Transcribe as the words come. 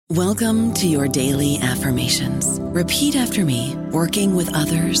Welcome to your daily affirmations. Repeat after me. Working with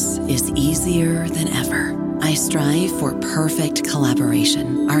others is easier than ever. I strive for perfect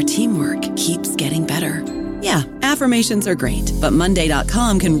collaboration. Our teamwork keeps getting better. Yeah, affirmations are great, but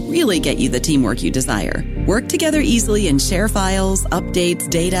Monday.com can really get you the teamwork you desire. Work together easily and share files, updates,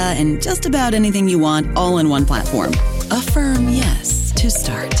 data, and just about anything you want all in one platform. Affirm yes to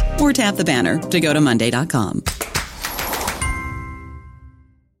start, or tap the banner to go to Monday.com.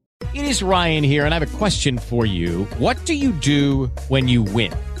 It is Ryan here, and I have a question for you. What do you do when you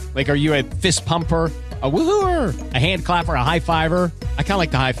win? Like, are you a fist pumper, a woohooer, a hand clapper, a high fiver? I kind of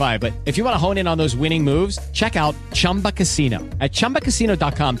like the high five, but if you want to hone in on those winning moves, check out Chumba Casino. At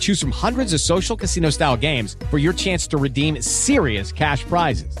ChumbaCasino.com, choose from hundreds of social casino-style games for your chance to redeem serious cash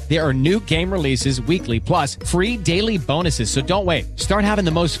prizes. There are new game releases weekly, plus free daily bonuses. So don't wait. Start having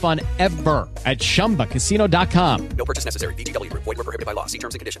the most fun ever at ChumbaCasino.com. No purchase necessary. VGW. Void where prohibited by law. See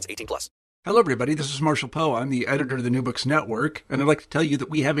terms and conditions. 18+. Hello, everybody. This is Marshall Poe. I'm the editor of the New Books Network, and I'd like to tell you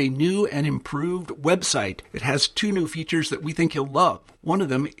that we have a new and improved website. It has two new features that we think you'll love. One of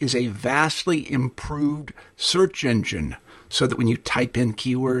them is a vastly improved search engine, so that when you type in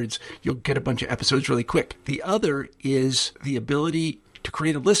keywords, you'll get a bunch of episodes really quick. The other is the ability to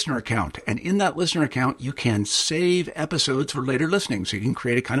create a listener account. And in that listener account, you can save episodes for later listening. So you can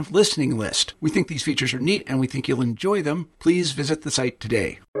create a kind of listening list. We think these features are neat, and we think you'll enjoy them. Please visit the site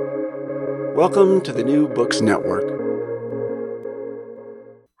today. Welcome to the New Books Network.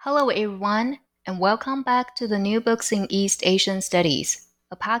 Hello, everyone, and welcome back to the New Books in East Asian Studies,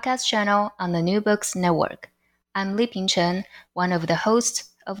 a podcast channel on the New Books Network. I'm Liping Chen, one of the hosts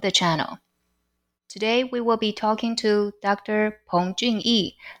of the channel. Today, we will be talking to Dr. Peng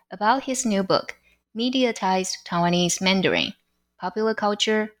Junyi about his new book, Mediatized Taiwanese Mandarin, Popular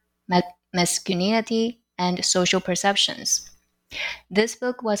Culture, Masculinity, and Social Perceptions. This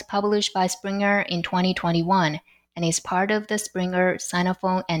book was published by Springer in 2021 and is part of the Springer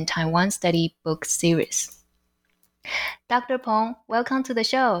Sinophone and Taiwan Study book series. Dr. Peng, welcome to the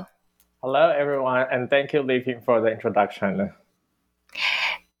show. Hello, everyone, and thank you, Liping, for the introduction.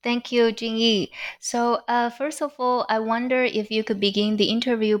 Thank you, Junyi. So, first of all, I wonder if you could begin the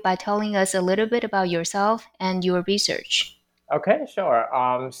interview by telling us a little bit about yourself and your research. Okay, sure.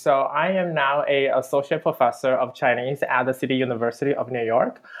 So I am now an associate professor of Chinese at the City University of New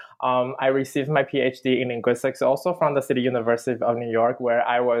York. I received my PhD in linguistics also from the City University of New York, where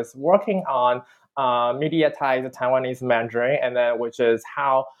I was working on mediatized Taiwanese Mandarin, and then which is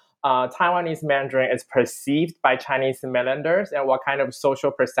how Taiwanese Mandarin is perceived by Chinese mainlanders and what kind of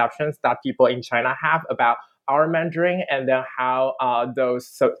social perceptions that people in China have about our Mandarin, and then how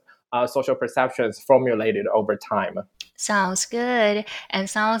those social perceptions formulated over time. Sounds good, and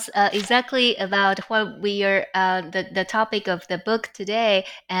sounds exactly about what we are the topic of the book today.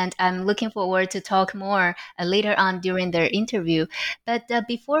 And I'm looking forward to talk more later on during the interview. But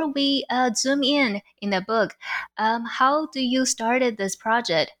before we zoom in the book, how do you started this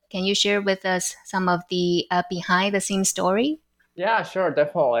project? Can you share with us some of the behind the scenes story? Yeah, sure,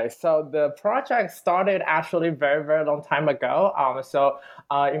 definitely. So the project started actually very, very long time ago.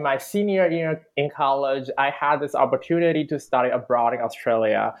 In my senior year in college, I had this opportunity to study abroad in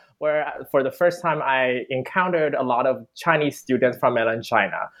Australia, where for the first time I encountered a lot of Chinese students from mainland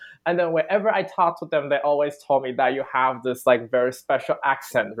China. And then whenever I talked to them, they always told me that you have this like very special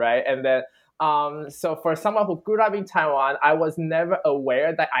accent, right? And then so for someone who grew up in Taiwan, I was never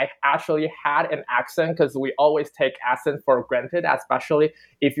aware that I actually had an accent, because we always take accent for granted, especially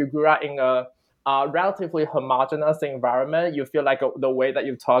if you grew up in a relatively homogeneous environment. You feel like the way that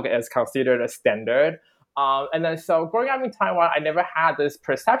you talk is considered a standard. And then so growing up in Taiwan, I never had this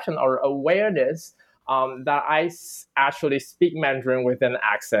perception or awareness that I actually speak Mandarin with an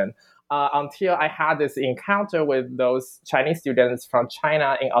accent. Until I had this encounter with those Chinese students from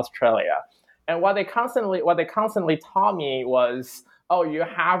China in Australia. And what they constantly taught me was, oh, you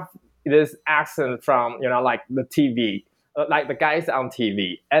have this accent from, like the TV, like the guys on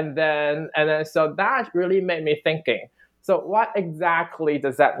TV. And then so that really made me thinking, so what exactly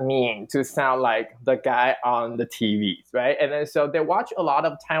does that mean to sound like the guy on the TVs, right? And then so they watch a lot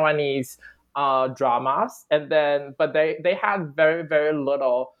of Taiwanese dramas, but they had very, very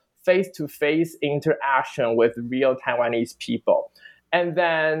little face-to-face interaction with real Taiwanese people. And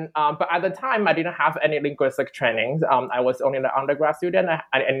then, but at the time, I didn't have any linguistic trainings. I was only an undergrad student.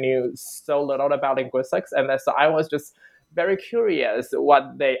 I knew so little about linguistics. And then, so I was just very curious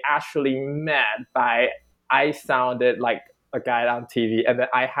what they actually meant by I sounded like a guy on TV. And then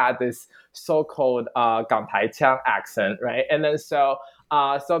I had this so-called Gangtaiqiang accent, right? And then so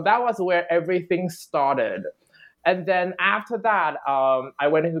that was where everything started. And then after that, I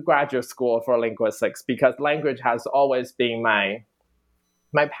went into graduate school for linguistics because language has always been my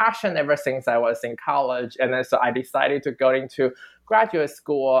passion ever since I was in college. And then so I decided to go into graduate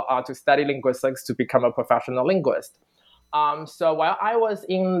school to study linguistics to become a professional linguist. So while I was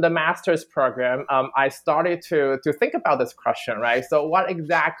in the master's program, I started to think about this question, right? So what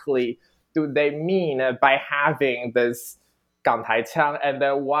exactly do they mean by having this 港台腔, and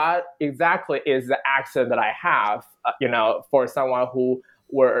then what exactly is the accent that I have, for someone who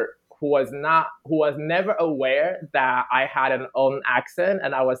was never aware that I had an own accent,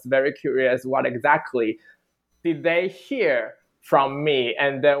 and I was very curious what exactly did they hear from me,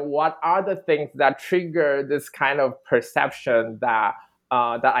 and then what are the things that trigger this kind of perception that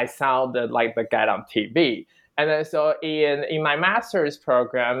I sounded like the guy on TV. And then so in my master's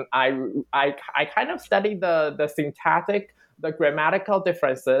program, I kind of studied the syntactic, the grammatical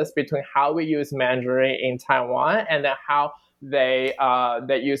differences between how we use Mandarin in Taiwan and then how they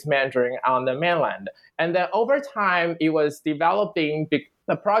use Mandarin on the mainland. And then over time, it was developing.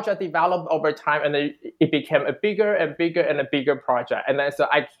 The project developed over time, and then it became a bigger and bigger and a bigger project. And then so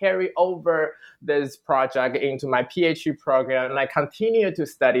I carry over this project into my PhD program, and I continue to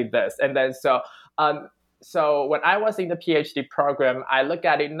study this. And then so when I was in the PhD program, I look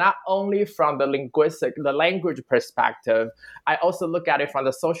at it not only from the language perspective, I also look at it from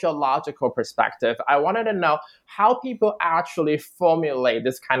the sociological perspective. I wanted to know how people actually formulate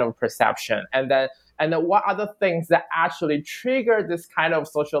this kind of perception, and then what are the things that actually trigger this kind of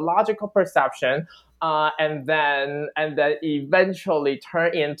sociological perception, and then eventually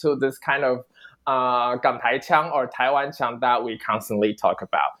turn into this kind of 港台腔 or Taiwan 腔 that we constantly talk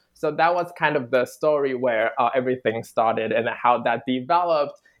about. So that was kind of the story where everything started and how that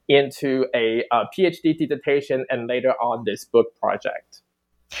developed into a PhD dissertation and later on this book project.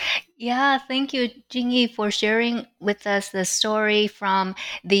 Yeah, thank you, Jingyi, for sharing with us the story from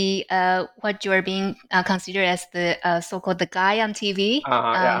the what you are being considered as the so-called the guy on TV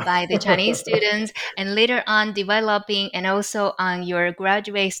by the Chinese students, and later on developing and also on your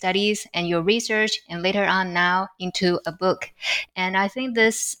graduate studies and your research, and later on now into a book. And I think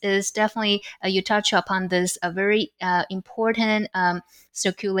this is definitely you touch upon this a very important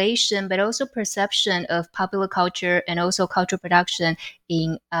circulation, but also perception of popular culture and also cultural production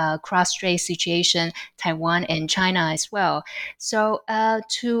in cross-strait situation, Taiwan and China as well. So I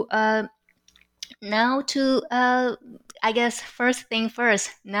guess first thing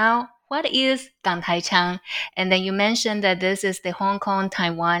first, now what is 港台腔? And then you mentioned that this is the Hong Kong,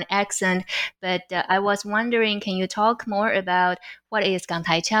 Taiwan accent, but I was wondering, can you talk more about what is 港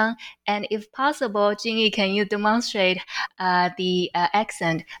台腔? And if possible, Jingyi, can you demonstrate the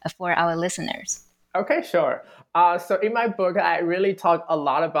accent for our listeners? Okay, sure. So in my book, I really talk a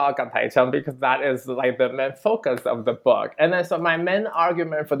lot about 港台腔 because that is like the main focus of the book. And then so my main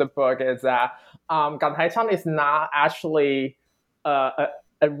argument for the book is that 港台腔 is not actually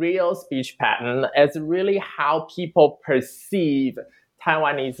a real speech pattern. It's really how people perceive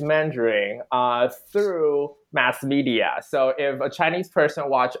Taiwanese Mandarin through mass media. So if a Chinese person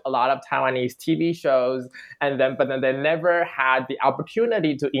watch a lot of Taiwanese TV shows but then they never had the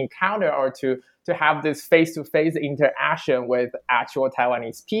opportunity to encounter or to have this face-to-face interaction with actual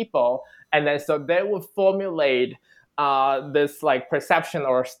Taiwanese people, and then so they would formulate this like perception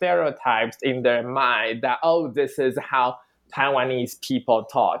or stereotypes in their mind that, oh, this is how Taiwanese people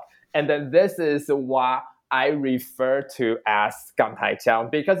talk. And then this is what I refer to as 港台腔,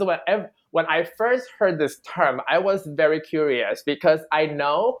 because when I first heard this term, I was very curious because I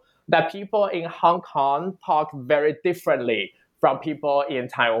know that people in Hong Kong talk very differently from people in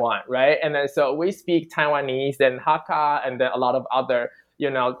Taiwan, right? And then so we speak Taiwanese and Hakka and then a lot of other,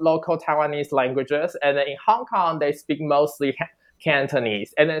 local Taiwanese languages. And then in Hong Kong, they speak mostly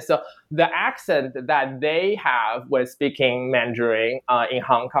Cantonese. And then so the accent that they have when speaking Mandarin in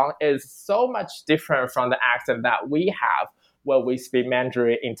Hong Kong is so much different from the accent that we have when we speak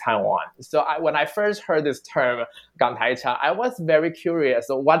Mandarin in Taiwan. So when I first heard this term, 港台腔, I was very curious.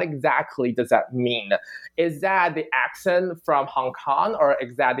 So what exactly does that mean? Is that the accent from Hong Kong or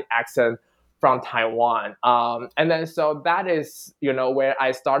is that the accent from Taiwan? And then so that is, where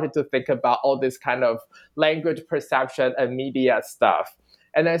I started to think about all this kind of language perception and media stuff.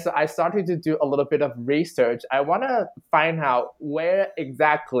 And then so I started to do a little bit of research. I want to find out where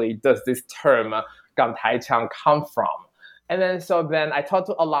exactly does this term 港台腔 come from? And then I talked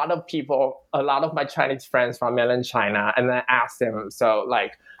to a lot of people, a lot of my Chinese friends from mainland China, and then asked them, so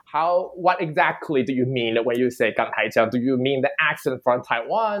like, what exactly do you mean when you say 港台腔? Do you mean the accent from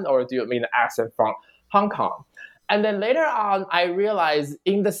Taiwan or do you mean the accent from Hong Kong? And then later on, I realized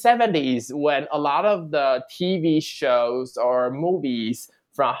in the 70s, when a lot of the TV shows or movies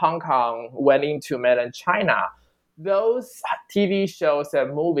from Hong Kong went into mainland China, those TV shows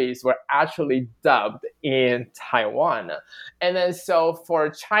and movies were actually dubbed in Taiwan. And then so for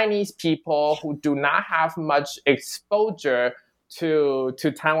Chinese people who do not have much exposure to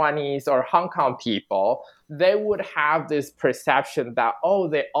Taiwanese or Hong Kong people, they would have this perception that, oh,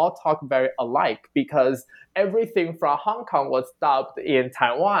 they all talk very alike because everything from Hong Kong was dubbed in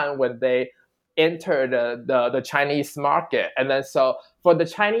Taiwan when they entered the Chinese market. And then so for the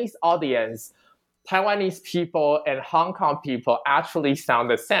Chinese audience, Taiwanese people and Hong Kong people actually sound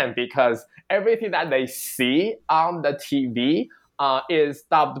the same because everything that they see on the TV is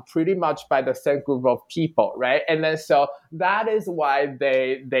dubbed pretty much by the same group of people, right? And then so that is why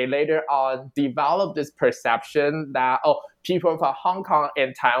they later on developed this perception that, oh, people from Hong Kong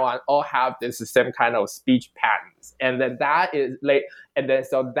and Taiwan all have this same kind of speech patterns. And then that is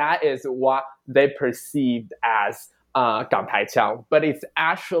so that is what they perceived as 港台腔, but it's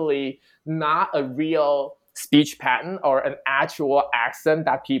actually not a real speech pattern or an actual accent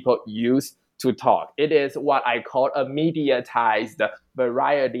that people use to talk. It is what I call a mediatized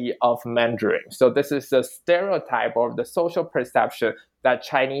variety of Mandarin. So this is a stereotype or the social perception that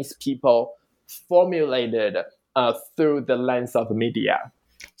Chinese people formulated through the lens of media.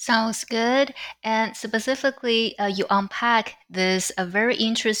 Sounds good. And specifically, you unpack this very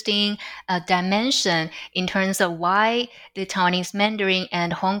interesting dimension in terms of why the Taiwanese Mandarin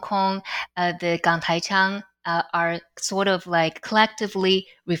and Hong Kong, the Gangtaiqiang, are sort of like collectively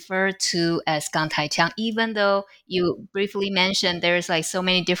referred to as Gangtaiqiang, even though you briefly mentioned there's like so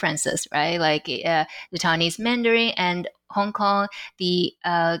many differences, right? Like the Taiwanese Mandarin and Hong Kong, the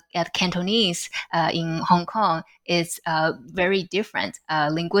Cantonese in Hong Kong is very different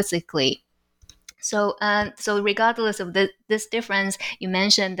linguistically. So regardless of this difference, you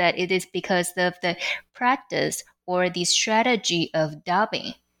mentioned that it is because of the practice or the strategy of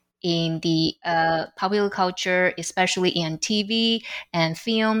dubbing in the popular culture, especially in TV and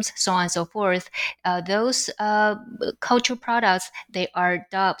films, so on and so forth. Those cultural products, they are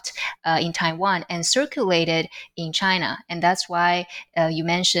dubbed in Taiwan and circulated in China. And that's why you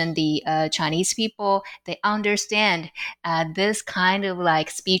mentioned the Chinese people, they understand this kind of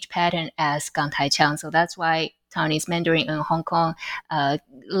like speech pattern as 港台腔. So that's why Taiwanese Mandarin and Hong Kong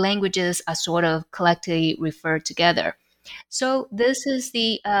languages are sort of collectively referred together. So this is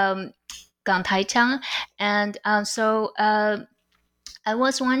the 港台腔, and so I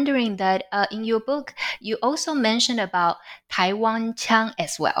was wondering that in your book you also mentioned about Taiwan Qiang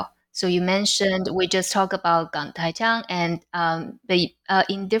as well. So you mentioned, we just talked about 港台腔, and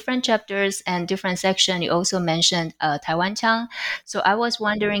in different chapters and different sections you also mentioned Taiwan Qiang. So I was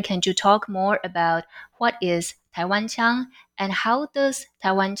wondering, can you talk more about what is Taiwan Qiang and how does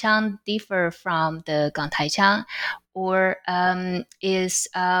Taiwan Qiang differ from the 港台腔? Or is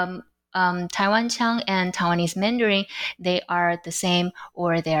Taiwan Qiang and Taiwanese Mandarin, they are the same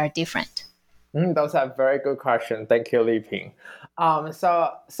or they are different? Those are very good questions. Thank you, Li Ping.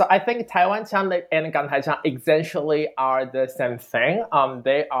 So I think Taiwan Qiang and 港台腔 essentially are the same thing.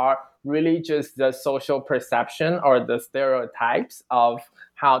 They are really just the social perception or the stereotypes of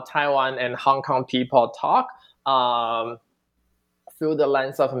how Taiwan and Hong Kong people talk through the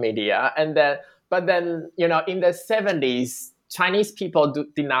lens of media. But then, you know, in the 70s, Chinese people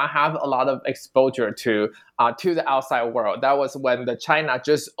did not have a lot of exposure to the outside world. That was when China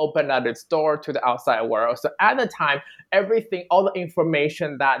just opened up its door to the outside world. So at the time, all the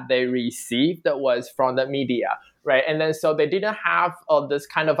information that they received was from the media, right? And then so they didn't have this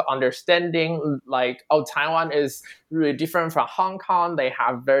kind of understanding like, oh, Taiwan is really different from Hong Kong. They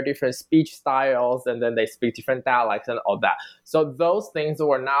have very different speech styles, and then they speak different dialects and all that. So those things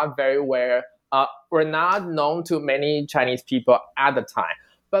were not were not known to many Chinese people at the time.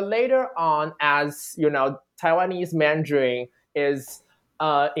 But later on, as you know, Taiwanese Mandarin is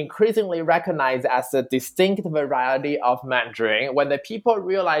increasingly recognized as a distinct variety of Mandarin, when the people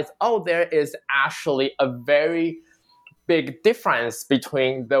realize, oh, there is actually a very big difference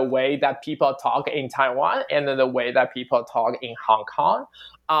between the way that people talk in Taiwan and the way that people talk in Hong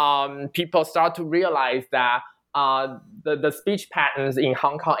Kong. People start to realize that the speech patterns in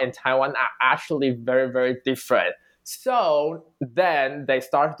Hong Kong and Taiwan are actually very, very different. So then they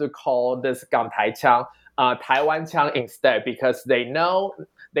started to call this 港台腔 Taiwan Qiang instead, because they now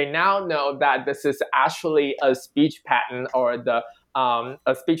know that this is actually a speech pattern or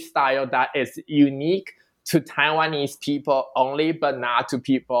a speech style that is unique to Taiwanese people only, but not to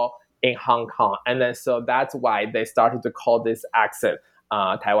people in Hong Kong. And then so that's why they started to call this accent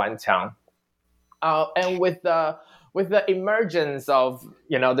台湾腔. And with the emergence of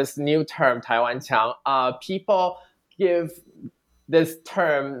this new term Taiwanqiang, people give this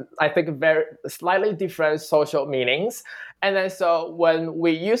term, I think, very slightly different social meanings. And then so when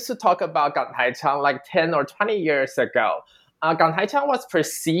we used to talk about Gangtaiqiang like 10 or 20 years ago, Gangtaiqiang was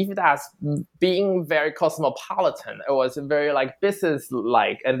perceived as being very cosmopolitan. It was very like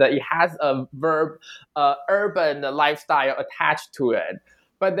business-like, and that it has a urban lifestyle attached to it.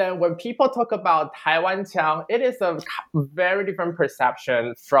 But then when people talk about Taiwanqiang, it is a very different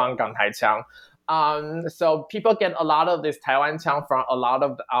perception from Gangtaiqiang. So people get a lot of this Taiwanqiang from a lot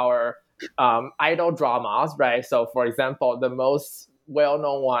of our idol dramas, right? So for example, the most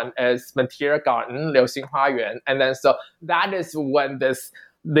well-known one is Material Garden, 流星花园. And then so that is when this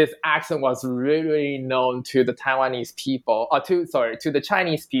accent was really known to the Taiwanese people, or to the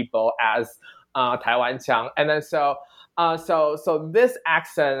Chinese people as Taiwanqiang. And then so this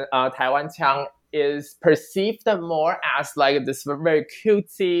accent, Taiwanqiang, is perceived more as like this very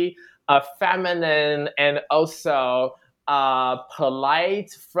cutesy, feminine, and also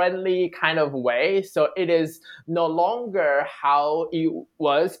polite, friendly kind of way. So it is no longer how it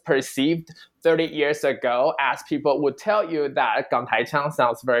was perceived 30 years ago, as people would tell you that Gangtaiqiang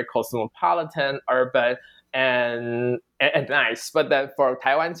sounds very cosmopolitan, urban, and nice. But then for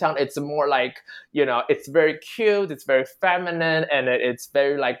Taiwanqiang, it's more like, it's very cute, it's very feminine, and it's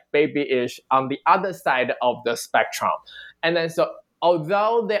very like babyish on the other side of the spectrum. And then so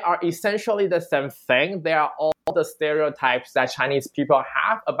although they are essentially the same thing, they are all the stereotypes that Chinese people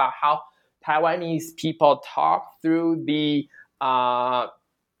have about how Taiwanese people talk through the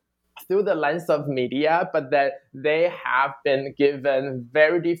lens of media, but that they have been given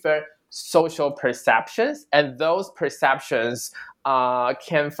very different social perceptions, and those perceptions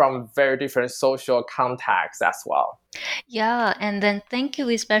came from very different social contexts as well. Yeah, and then thank you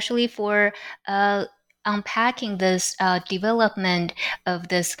especially for unpacking this development of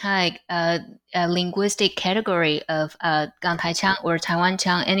this kind of linguistic category of Gangtaiqiang or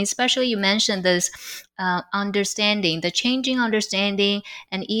Taiwanqiang, and especially you mentioned this understanding, the changing understanding,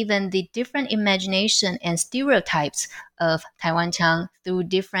 and even the different imagination and stereotypes of Taiwanqiang through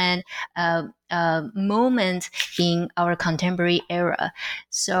different moments in our contemporary era.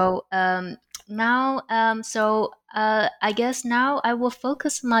 So now, I guess now I will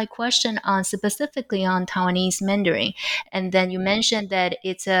focus my question on specifically on Taiwanese Mandarin, and then you mentioned that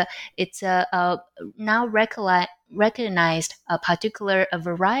it's a now recognized a particular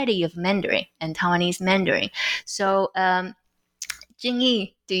variety of Mandarin and Taiwanese Mandarin. So,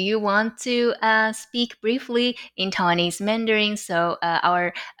 Jingyi, do you want to speak briefly in Taiwanese Mandarin so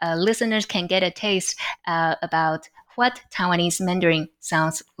our listeners can get a taste about what Taiwanese Mandarin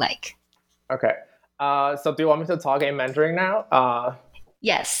sounds like? Okay. So do you want me to talk in Mandarin now?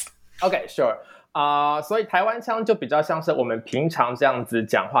 Yes. Okay, sure. 所以台湾腔就比较像是我们平常这样子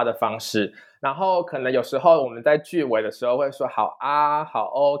讲话的方式，然后可能有时候我们在句尾的时候会说好啊、好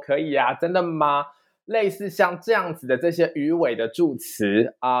哦、可以啊、真的吗？类似像这样子的这些语尾的助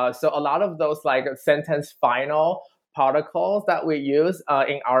词，so a lot of those like sentence final particles that we use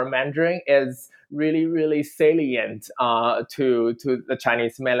in our Mandarin is really, really salient to the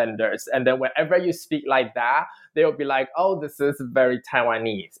Chinese mainlanders. And then whenever you speak like that, they will be like, oh, this is very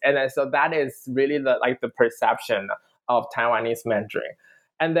Taiwanese. And then so that is really the perception of Taiwanese Mandarin.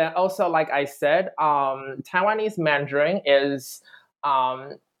 And then also, like I said, Taiwanese Mandarin is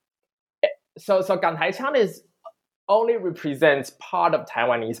so Gangtaiqiang is only represents part of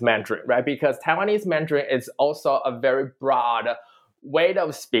Taiwanese Mandarin, right? Because Taiwanese Mandarin is also a very broad way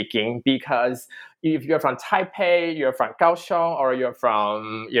of speaking, because if you're from Taipei, you're from Kaohsiung, or you're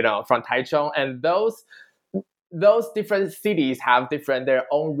from Taichung, and those different cities have their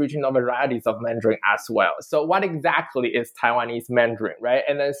own regional varieties of Mandarin as well. So what exactly is Taiwanese Mandarin, right?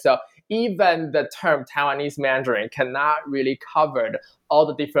 And then so even the term Taiwanese Mandarin cannot really cover all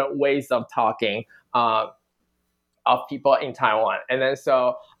the different ways of talking of people in Taiwan. And then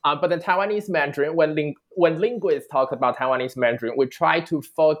so, but the Taiwanese Mandarin, when linguists talk about Taiwanese Mandarin, we try to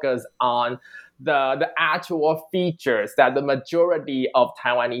focus on the actual features that the majority of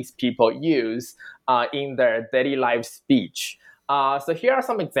Taiwanese people use in their daily life speech. So here are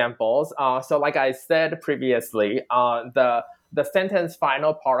some examples. So like I said previously, the sentence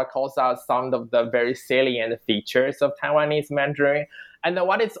final particles are some of the very salient features of Taiwanese Mandarin. And then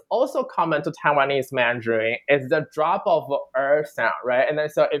what is also common to Taiwanese Mandarin is the drop of sound, right? And then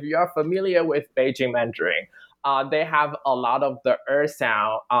so if you are familiar with Beijing Mandarin, they have a lot of the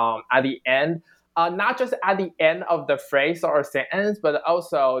sound at the end, not just at the end of the phrase or sentence, but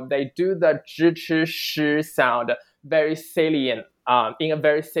also they do the zhi, chi, shi sound very salient, in a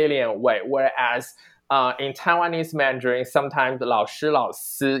very salient way. Whereas in Taiwanese Mandarin, sometimes 老师老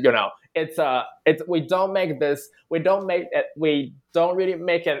师, we don't really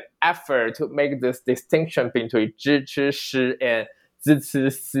make an effort to make this distinction between 知吃诗 and 滋吃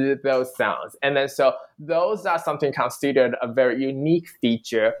丝, those sounds. And then so those are something considered a very unique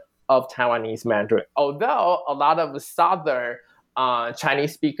feature of Taiwanese Mandarin. Although a lot of the southern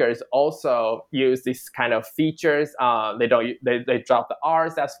Chinese speakers also use these kind of features. They drop the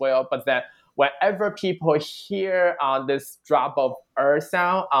R's as well. But then whenever people hear this drop of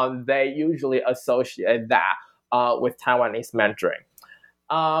sound, they usually associate that with Taiwanese Mandarin.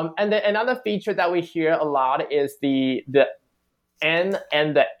 And then another feature that we hear a lot is the N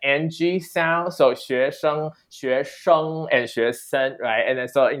and the NG sound. So 学生, 学生 and 学生, right? And then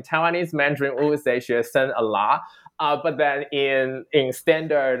so in Taiwanese Mandarin, we would say 学生 a lot. But then in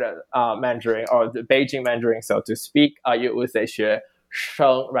standard Mandarin or the Beijing Mandarin, so to speak, you would say 学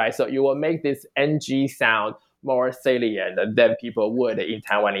生, right? So you will make this NG sound more salient than people would in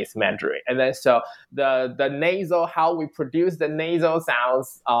Taiwanese Mandarin. And then so the nasal, how we produce the nasal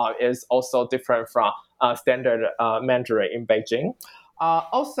sounds is also different from standard Mandarin in Beijing.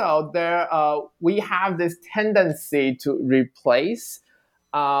 Also, we have this tendency to replace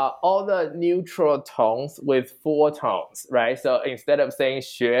all the neutral tones with full tones, right? So instead of saying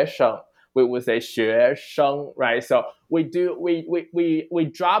学生, we would say 学生, right? So we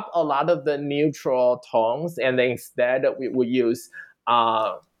drop a lot of the neutral tones, and then instead we use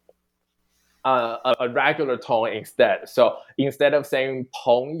a regular tone instead. So instead of saying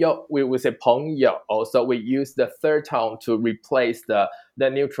朋友, we would say 朋友. Also, we use the third tone to replace the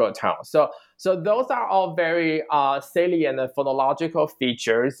neutral tone. So those are all very salient phonological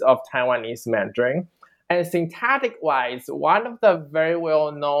features of Taiwanese Mandarin. And syntactic-wise, one of the very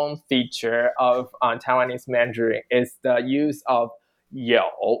well-known feature of Taiwanese Mandarin is the use of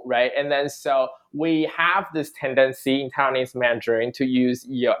有, right? And then so we have this tendency in Taiwanese Mandarin to use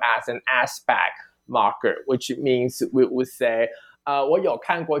有 as an aspect marker, which means we would say 我有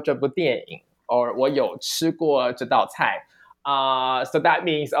看过这部电影 or 我有吃过这道菜. So that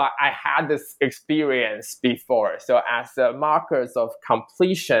means I had this experience before. So as markers of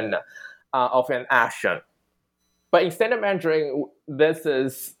completion of an action. But in standard Mandarin, this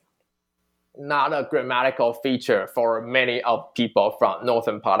is not a grammatical feature for many of people from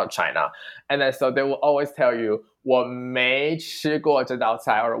northern part of China. And then so they will always tell you 我没吃过这道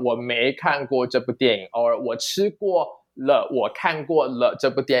菜 or 我没看过这部电影 or 我吃过了我看过了这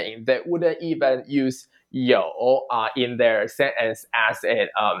部电影. They wouldn't even use 有 in their sentence as a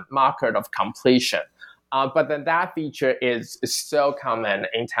marker of completion. But then that feature is so common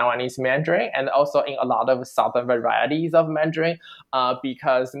in Taiwanese Mandarin and also in a lot of southern varieties of Mandarin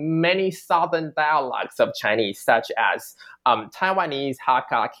because many southern dialects of Chinese, such as Taiwanese,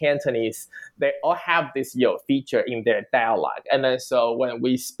 Hakka, Cantonese, they all have this 有 feature in their dialect. And then so when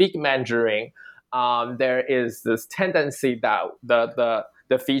we speak Mandarin, there is this tendency that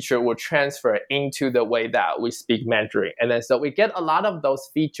the feature will transfer into the way that we speak Mandarin. And then so we get a lot of those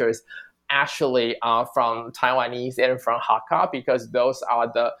features actually from Taiwanese and from Hakka because those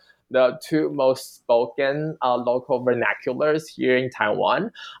are the two most spoken local vernaculars here in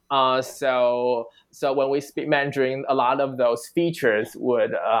Taiwan. So when we speak Mandarin, a lot of those features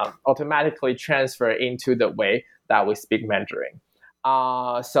would automatically transfer into the way that we speak Mandarin.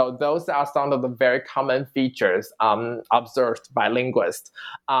 So those are some of the very common features observed by linguists.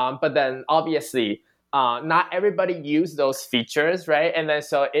 But then obviously, not everybody use those features, right? And then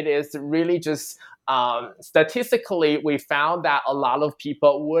so it is really just statistically, we found that a lot of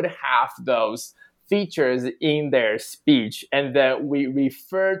people would have those features in their speech, and then we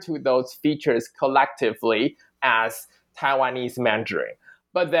refer to those features collectively as Taiwanese Mandarin.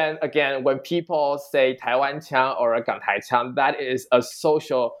 But then again, when people say 台湾腔 or 港台腔, that is a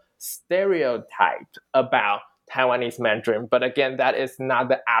social stereotype about Taiwanese Mandarin. But again, that is not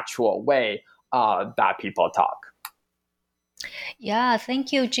the actual way that people talk. Yeah,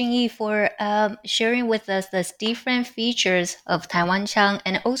 thank you, Jingyi, for sharing with us the different features of Taiwan Chang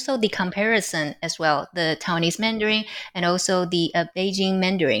and also the comparison as well, the Taiwanese Mandarin and also the Beijing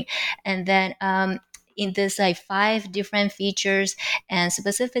Mandarin. And then in this 5 different features, and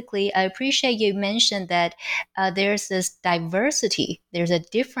specifically, I appreciate you mentioned that there's this diversity, there's a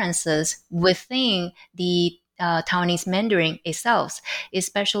differences within the Taiwanese Mandarin itself,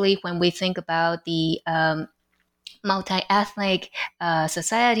 especially when we think about the multi-ethnic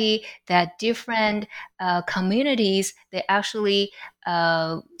society, that different communities, they actually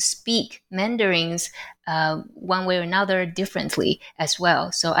speak Mandarins one way or another differently as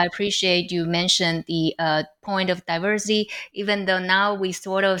well. So I appreciate you mentioned the point of diversity, even though now we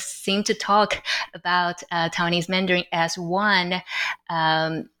sort of seem to talk about Taiwanese Mandarin as one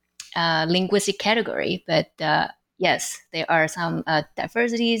linguistic category. But yes, there are some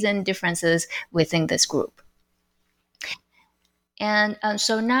diversities and differences within this group. And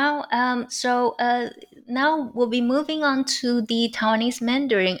now we'll be moving on to the Taiwanese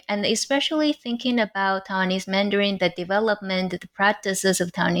Mandarin, and especially thinking about Taiwanese Mandarin, the development, the practices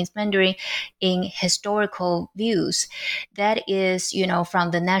of Taiwanese Mandarin in historical views. That is, from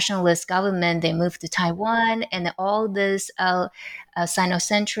the nationalist government, they moved to Taiwan, and all this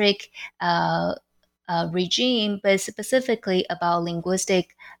Sinocentric regime, but specifically about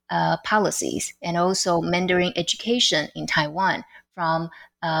linguistic policies and also Mandarin education in Taiwan. From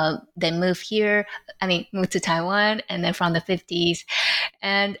they moved to Taiwan, and then from the 50s.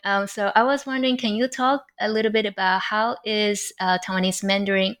 And so I was wondering, can you talk a little bit about how is Taiwanese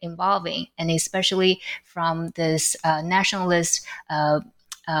Mandarin evolving, and especially from this nationalist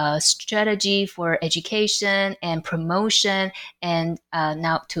strategy for education and promotion, and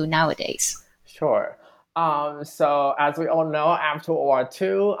now to nowadays? Sure. So as we all know, after World War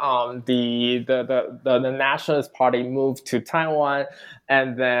II, the Nationalist Party moved to Taiwan,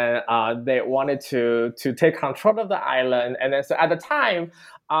 and then they wanted to take control of the island. And then so at the time,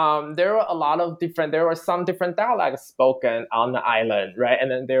 there were some different dialects spoken on the island, right? And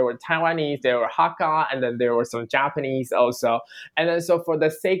then there were Taiwanese, there were Hakka, and then there were some Japanese also. And then so for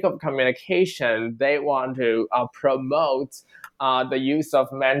the sake of communication, they want to promote the use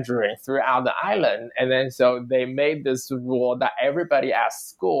of Mandarin throughout the island. And then so they made this rule that everybody at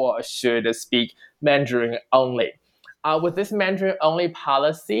school should speak Mandarin only. With this Mandarin only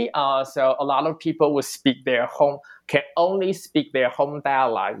policy, so a lot of people would can only speak their home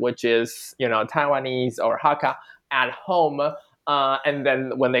dialect, which is, Taiwanese or Hakka at home. And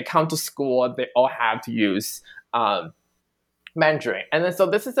then when they come to school, they all have to use Mandarin. And then so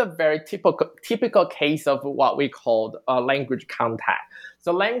this is a very typical case of what we call language contact.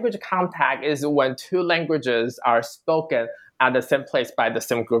 So language contact is when two languages are spoken at the same place by the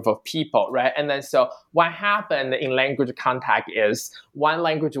same group of people, right? And then so what happened in language contact is one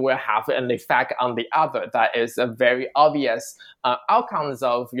language will have an effect on the other. That is a very obvious outcomes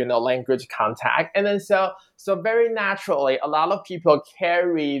of language contact. And then so very naturally, a lot of people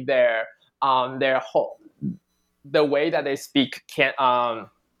carry their whole the way that they speak Taiwanese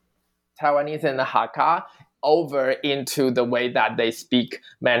and Hakka over into the way that they speak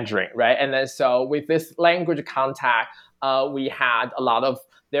Mandarin, right? And then so with this language contact, there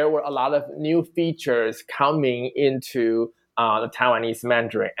were a lot of new features coming into the Taiwanese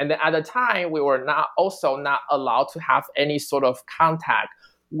Mandarin. And then at the time, we were not allowed to have any sort of contact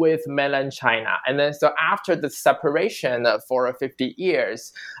with mainland China. And then so after the separation for 50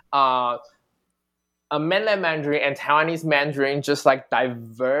 years, mainland Mandarin and Taiwanese Mandarin just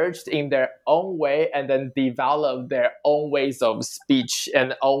diverged in their own way, and then developed their own ways of speech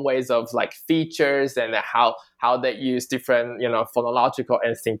and own ways of features, and how they use different phonological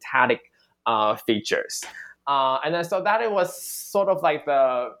and syntactic features. And then so that it was sort of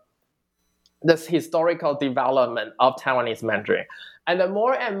this historical development of Taiwanese Mandarin. And then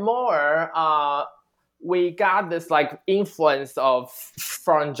more and more, we got this influence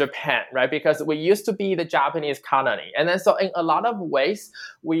from Japan, right? Because we used to be the Japanese colony. And then so in a lot of ways,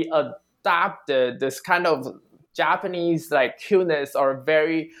 we adopted this kind of Japanese cuteness or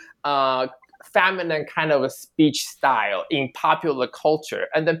very feminine kind of a speech style in popular culture.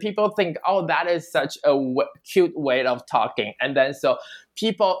 And then people think, oh, that is such a cute way of talking. And then so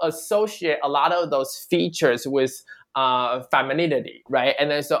people associate a lot of those features with femininity, right?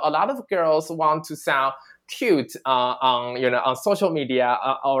 And then so a lot of girls want to sound cute on social media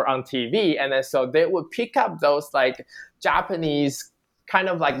or on TV, and then so they would pick up those Japanese kind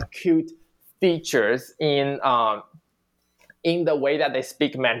of cute features in the way that they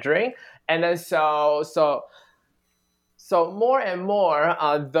speak Mandarin. And then so more and more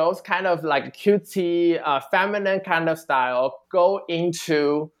those kind of cutesy feminine kind of style go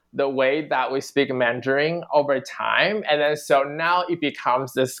into the way that we speak Mandarin over time. And then so now it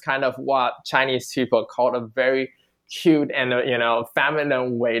becomes this kind of what Chinese people call a very cute and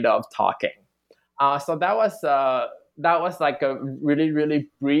feminine way of talking. So that was a really, really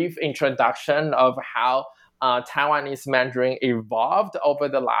brief introduction of how Taiwanese Mandarin evolved over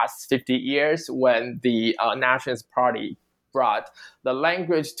the last 50 years when the Nationalist Party brought the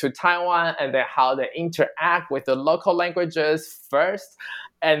language to Taiwan, and then how they interact with the local languages first.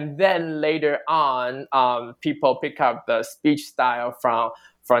 And then later on, people pick up the speech style from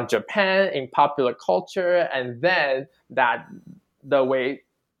from Japan in popular culture, and then that the way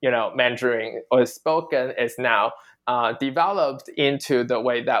Mandarin is spoken is now developed into the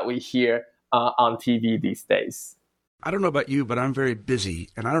way that we hear on TV these days. I don't know about you, but I'm very busy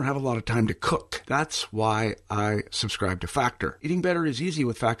and I don't have a lot of time to cook. That's why I subscribe to Factor. Eating better is easy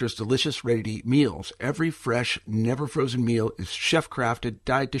with Factor's delicious, ready-to-eat meals. Every fresh, never frozen meal is chef-crafted,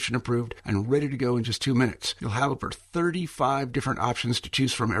 dietitian approved, and ready to go in just 2 minutes. You'll have over 35 different options to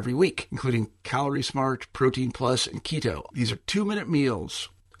choose from every week, including Calorie Smart, Protein Plus, and Keto. These are 2-minute meals.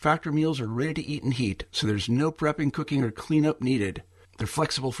 Factor meals are ready to eat and heat, so there's no prepping, cooking, or cleanup needed. They're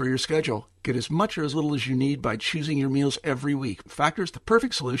flexible for your schedule. Get as much or as little as you need by choosing your meals every week. Factor is the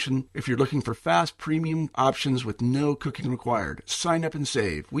perfect solution if you're looking for fast, premium options with no cooking required. Sign up and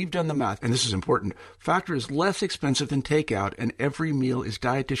save. We've done the math, and this is important. Factor is less expensive than takeout, and every meal is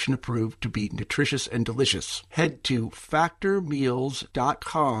dietitian approved to be nutritious and delicious. Head to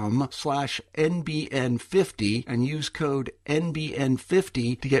factormeals.com/NBN50 and use code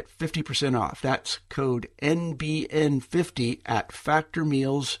NBN50 to get 50% off. That's code NBN50 at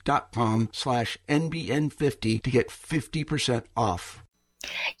factormeals.com/NBN50 to get 50% off.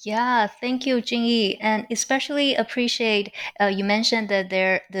 Yeah, thank you, Jingyi, and especially appreciate you mentioned that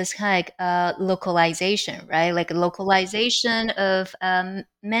this kind of localization, right? Like localization of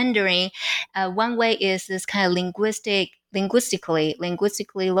Mandarin. One way is this kind of linguistically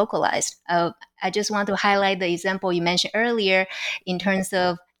localized. I just want to highlight the example you mentioned earlier in terms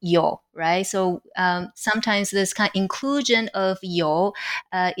of yo, right? So sometimes this kind of inclusion of yo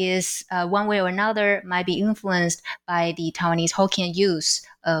is one way or another might be influenced by the Taiwanese Hokkien use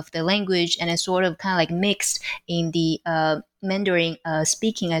of the language, and it's sort of kind of like mixed in the Mandarin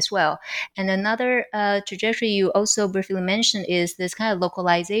speaking as well. And another trajectory you also briefly mentioned is this kind of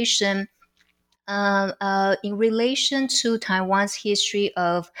localization in relation to Taiwan's history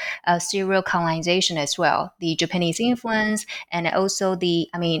of serial colonization as well, the Japanese influence, and also the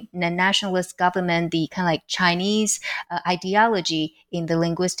nationalist government, the kind of like Chinese ideology in the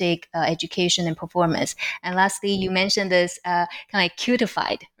linguistic education and performance. And lastly, you mentioned this kind of like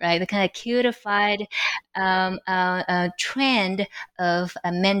cutified, right? The kind of cutified trend of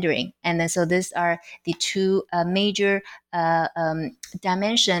Mandarin. And then so these are the two major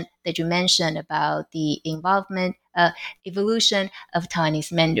dimension that you mentioned about the involvement, evolution of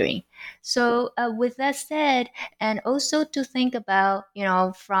Taiwanese Mandarin. So with that said, and also to think about,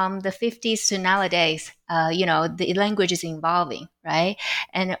 from the 50s to nowadays, the language is evolving, right?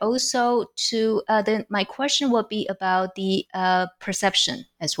 And also to, then my question would be about the perception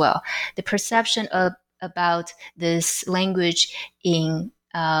as well. The perception about this language in,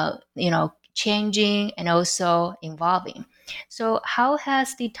 changing and also evolving. So how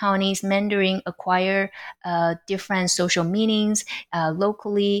has the Taiwanese Mandarin acquired different social meanings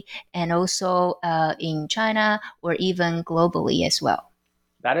locally and also in China or even globally as well?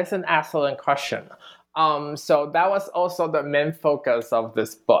 That is an excellent question. So that was also the main focus of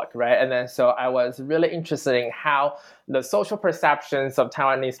this book, right? And then so I was really interested in how the social perceptions of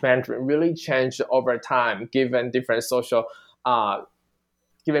Taiwanese Mandarin really changed over time, given different social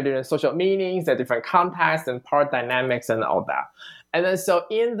meanings and different contexts and power dynamics and all that. And then so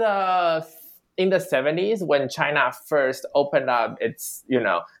in the 70s, when China first opened up its,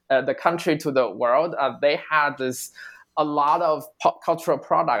 the country to the world, they had a lot of pop cultural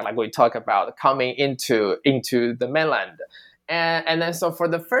product, like we talk about, coming into the mainland. And then so for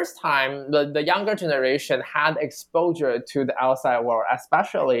the first time, the younger generation had exposure to the outside world,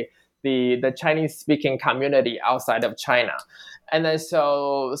 especially the Chinese-speaking community outside of China. And then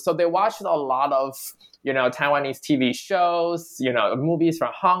so they watched a lot of, Taiwanese TV shows, movies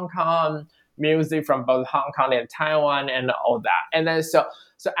from Hong Kong, music from both Hong Kong and Taiwan and all that. And then so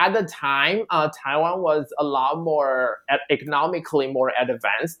at the time, Taiwan was a lot more economically more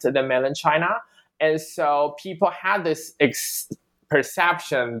advanced than mainland China. And so people had this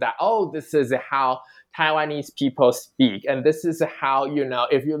perception that, this is how Taiwanese people speak. And this is how,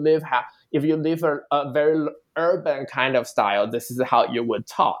 if you live a very urban kind of style, this is how you would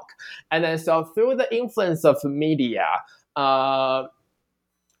talk. And then so through the influence of media,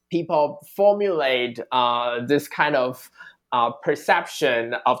 people formulate this kind of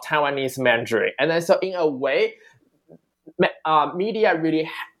perception of Taiwanese Mandarin. And then so in a way, media really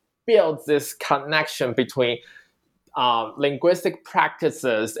builds this connection between linguistic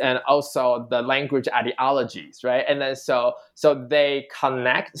practices and also the language ideologies, right? And then so they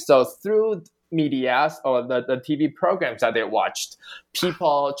connect. So through media or the TV programs that they watched,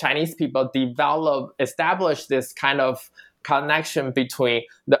 Chinese people establish this kind of connection between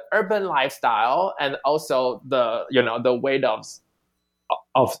the urban lifestyle and also the way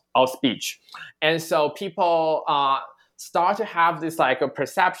of speech. And so people start to have this like a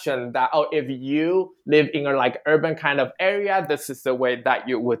perception that, oh, if you live in a like urban kind of area, this is the way that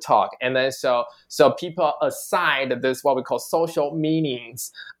you would talk. And then so people assign this what we call social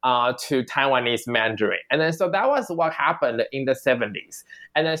meanings to Taiwanese Mandarin. And then so that was what happened in the 70s.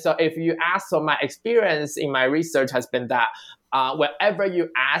 And then so if you ask, so my experience in my research has been that whenever you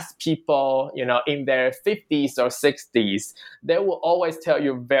ask people, in their 50s or 60s, they will always tell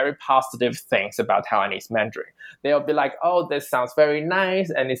you very positive things about Taiwanese Mandarin. They'll be like, oh, this sounds very nice,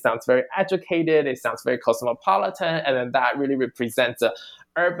 and it sounds very educated, it sounds very cosmopolitan, and then that really represents a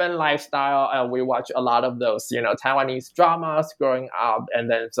urban lifestyle. And we watch a lot of those, Taiwanese dramas growing up, and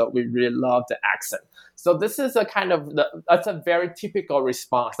then so we really love the accent. So this is that's a very typical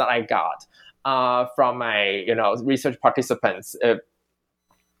response that I got from my, research participants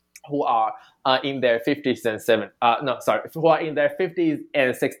who are in their 50s and who are in their 50s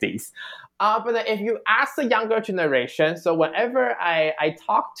and 60s. But then if you ask the younger generation, so whenever I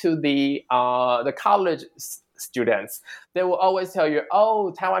talk to the college students, they will always tell you,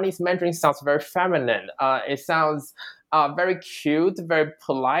 oh, Taiwanese Mandarin sounds very feminine. It sounds very cute, very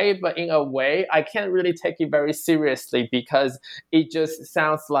polite, but in a way, I can't really take it very seriously because it just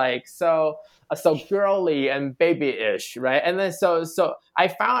sounds like so girly and babyish, right? And then so I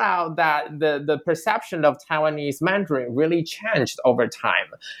found out that the perception of Taiwanese Mandarin really changed over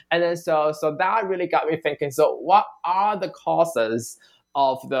time. And then so that really got me thinking, so what are the causes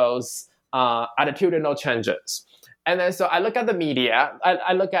of those attitudinal changes? And then so I look at the media,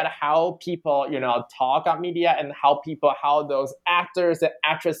 I look at how people, talk on media, and how those actors and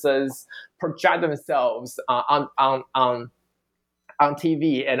actresses project themselves on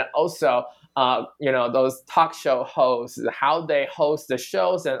TV, and also those talk show hosts, how they host the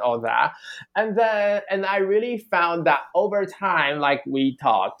shows and all that. And I really found that over time, like we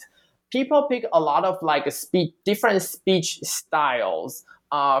talked, people pick a lot of like different speech styles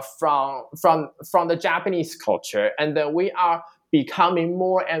from the Japanese culture, and then we are becoming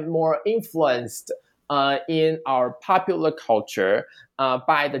more and more influenced in our popular culture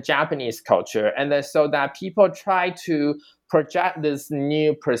by the Japanese culture, and then so that people try to project this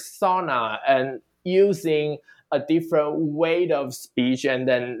new persona and using a different weight of speech, and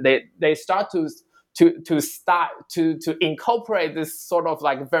then they start to incorporate this sort of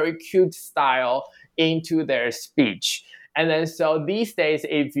like very cute style into their speech. And then so these days,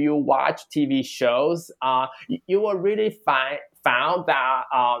 if you watch TV shows, you will really found that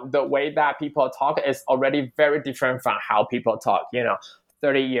the way that people talk is already very different from how people talk,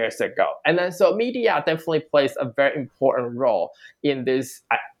 30 years ago. And then so media definitely plays a very important role in this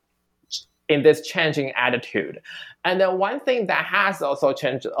changing attitude. And then one thing that has also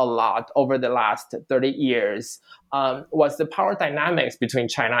changed a lot over the last 30 years was the power dynamics between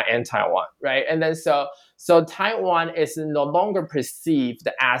China and Taiwan, right? And then so Taiwan is no longer perceived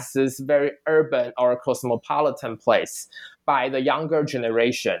as this very urban or cosmopolitan place by the younger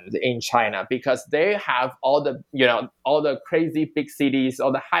generation in China, because they have all the crazy big cities,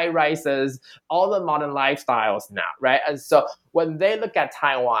 all the high rises, all the modern lifestyles now, right? And so when they look at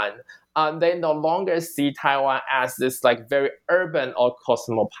Taiwan, they no longer see Taiwan as this like very urban or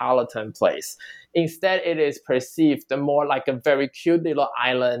cosmopolitan place. Instead, it is perceived more like a very cute little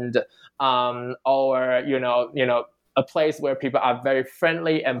island, or a place where people are very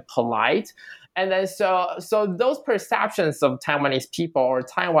friendly and polite. And then so those perceptions of Taiwanese people or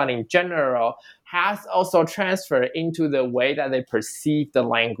Taiwan in general has also transferred into the way that they perceive the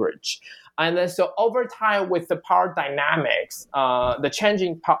language. And then so over time, with the power dynamics, the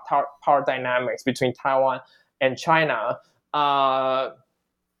changing power dynamics between Taiwan and China,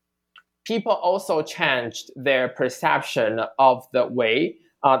 people also changed their perception of the way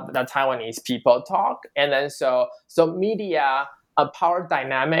that Taiwanese people talk. And then so media, power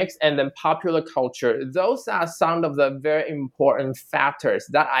dynamics, and then popular culture, those are some of the very important factors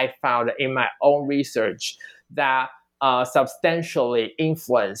that I found in my own research that substantially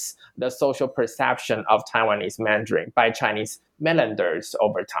influence the social perception of Taiwanese Mandarin by Chinese mainlanders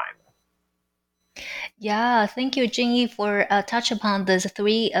over time. Yeah, thank you, Jingyi, for touch upon these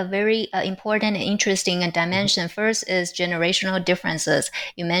three very important and interesting dimensions. First is generational differences.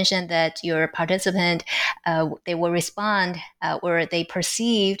 You mentioned that your participant, they will respond or they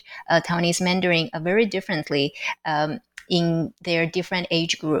perceived Taiwanese Mandarin very differently in their different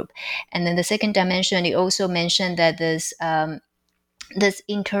age group. And then the second dimension, you also mentioned that this this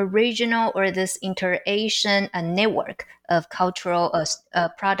interregional or this inter-Asian network of cultural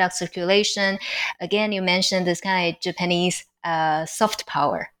product circulation. Again, you mentioned this kind of Japanese soft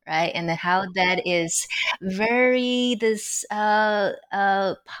power, right? And then how that is very this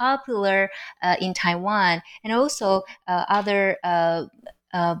popular in Taiwan and also other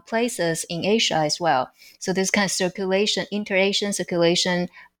places in Asia as well. So this kind of circulation, inter-Asian circulation,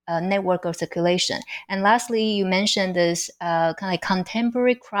 network of circulation. And lastly, you mentioned this kind of like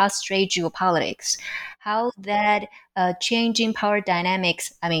contemporary cross-strait geopolitics, how that changing power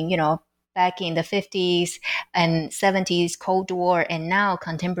dynamics, I mean, back in the 50s and 70s, Cold War, and now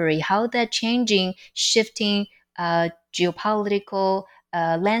contemporary, how that changing, shifting geopolitical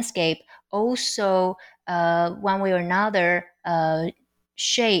landscape also one way or another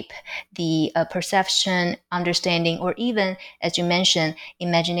shape the perception, understanding, or even, as you mentioned,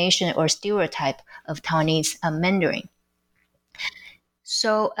 imagination or stereotype of Taiwanese Mandarin.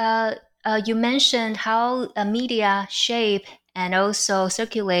 So you mentioned how media shape and also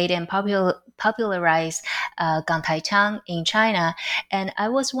circulate and popularize Gangtaichang in China. And I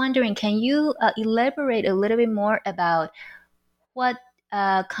was wondering, can you elaborate a little bit more about what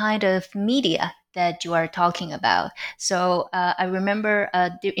kind of media that you are talking about? So I remember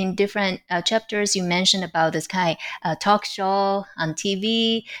in different chapters you mentioned about this kind of talk show on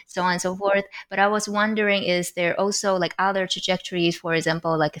TV, so on and so forth. But I was wondering, is there also like other trajectories, for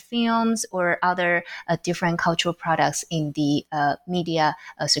example, like films or other different cultural products in the media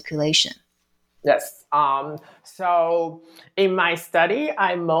circulation? Yes. So in my study,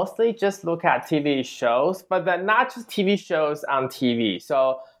 I mostly just look at TV shows, but then not just TV shows on TV.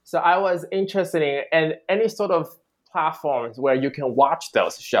 So I was interested in any sort of platforms where you can watch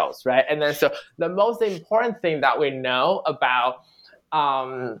those shows, right? And then so the most important thing that we know about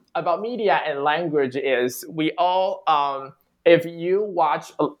media and language is we all, if you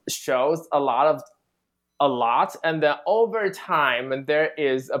watch shows a lot, and then over time there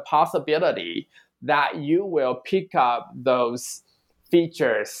is a possibility that you will pick up those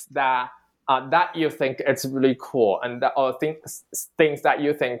features that you think it's really cool, and that or things that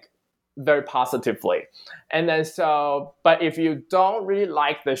you think very positively. And then so, but if you don't really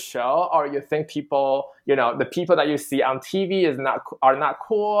like the show, or you think the people that you see on TV are not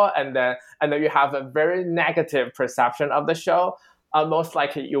cool, and then you have a very negative perception of the show, most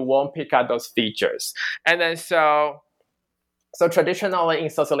likely you won't pick up those features. And then so traditionally in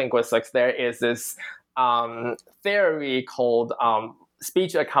sociolinguistics, there is this theory called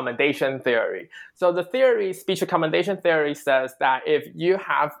speech accommodation theory. So the speech accommodation theory says that if you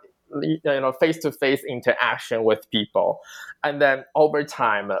have face-to-face interaction with people, and then over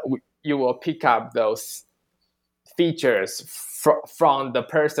time you will pick up those features from the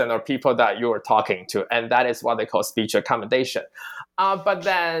person or people that you are talking to, and that is what they call speech accommodation. But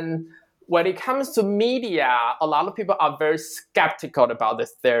then when it comes to media, a lot of people are very skeptical about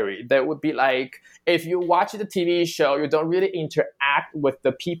this theory. They would be like, if you watch the TV show, you don't really interact with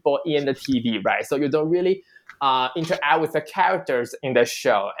the people in the TV, right? So you don't really interact with the characters in the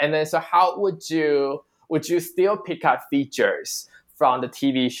show. And then so how would you still pick up features from the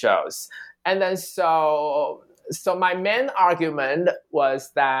TV shows? And then so my main argument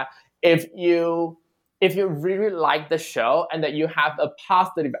was that if you really like the show and that you have a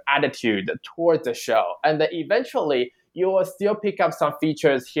positive attitude towards the show, and that eventually you will still pick up some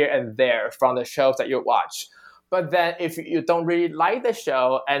features here and there from the shows that you watch. But then if you don't really like the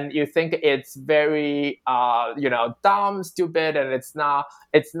show and you think it's very dumb, stupid, and it's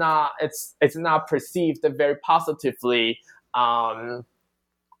not perceived very positively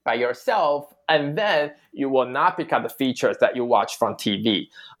by yourself, and then you will not pick up the features that you watch from TV.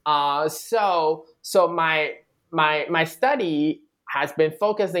 So my study has been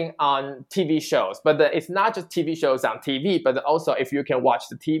focusing on TV shows, but it's not just TV shows on TV, but also if you can watch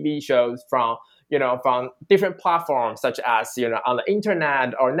the TV shows from different platforms, such as on the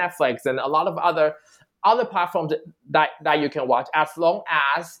internet or Netflix and a lot of other platforms that you can watch, as long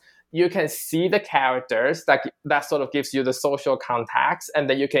as you can see the characters, that sort of gives you the social context, and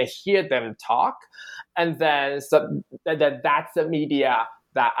then you can hear them talk, and then so that's the media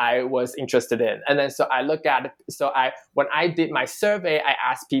that I was interested in. And then so I look at it. When I did my survey, I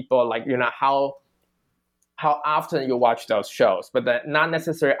asked people how often you watch those shows, but then not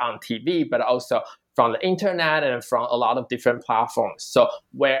necessarily on TV, but also from the internet and from a lot of different platforms. So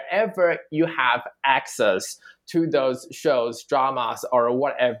wherever you have access to those shows, dramas, or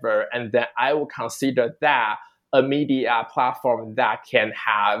whatever, and then I will consider that a media platform that can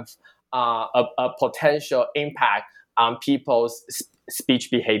have a potential impact on people's speech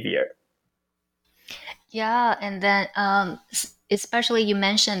behavior. Yeah, and then especially you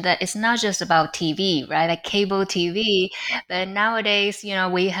mentioned that it's not just about TV, right? Like cable TV, but nowadays,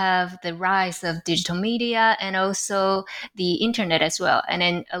 we have the rise of digital media and also the internet as well. And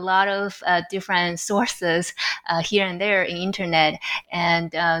then a lot of different sources here and there in internet.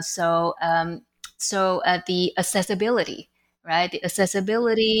 And so the accessibility, right? The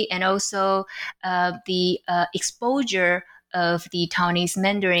accessibility and also the exposure of the Taiwanese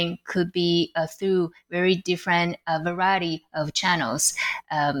Mandarin could be through very different variety of channels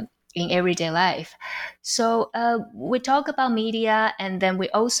in everyday life. So we talk about media, and then we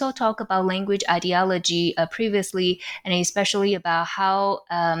also talk about language ideology previously, and especially about how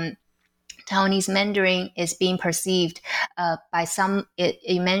Taiwanese Mandarin is being perceived by some.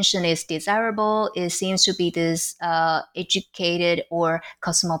 You mentioned is desirable. It seems to be this educated or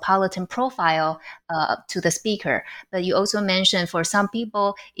cosmopolitan profile to the speaker. But you also mentioned for some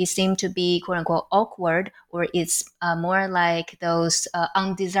people, it seemed to be quote unquote awkward, or it's more like those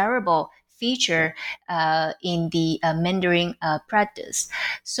undesirable feature in the Mandarin practice.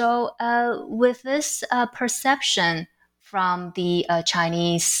 So with this perception from the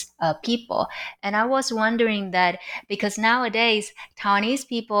Chinese people. And I was wondering that because nowadays Taiwanese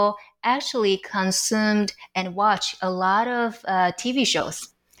people actually consumed and watch a lot of TV shows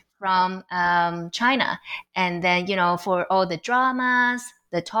from China. And then, for all the dramas,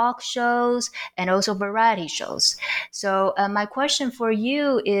 the talk shows, and also variety shows. So my question for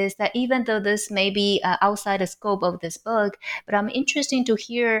you is that even though this may be outside the scope of this book, but I'm interested to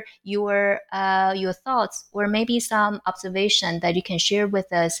hear your thoughts or maybe some observation that you can share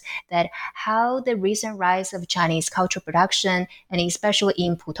with us that how the recent rise of Chinese cultural production, and especially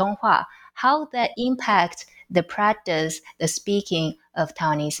in Putonghua, how that impact the practice, the speaking of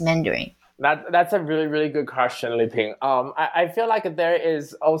Taiwanese Mandarin. That's a really, really good question, Liping. I feel like there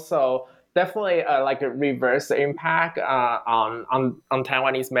is also definitely like a reverse impact on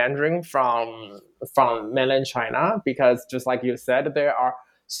Taiwanese Mandarin from mainland China, because just like you said, there are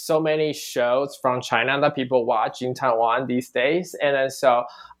so many shows from China that people watch in Taiwan these days, and then so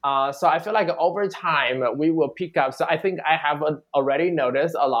I feel like over time we will pick up. So I think I have already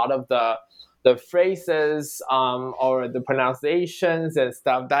noticed a lot of the phrases or the pronunciations and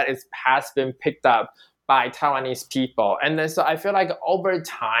stuff that has been picked up by Taiwanese people. And then so I feel like over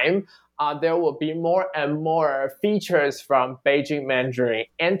time, there will be more and more features from Beijing Mandarin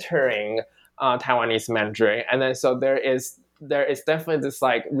entering Taiwanese Mandarin. And then so there is definitely this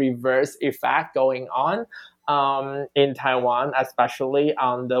like reverse effect going on in Taiwan, especially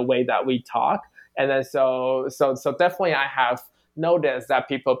on the way that we talk. And then so definitely I have noticed that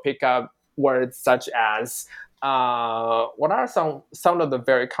people pick up words such as what are some of the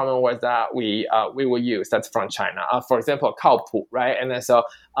very common words that we will use that's from China? For example, 靠谱, right? And then so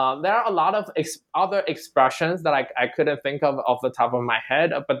there are a lot of other expressions that I couldn't think of off the top of my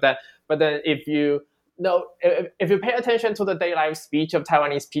head. But then if you pay attention to the daily life speech of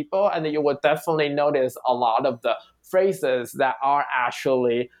Taiwanese people, and then you will definitely notice a lot of the phrases that are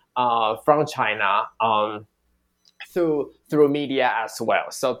actually from China. Through media as well.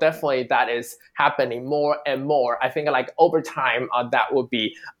 So definitely that is happening more and more. I think like over time that will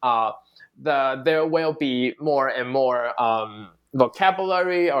be there will be more and more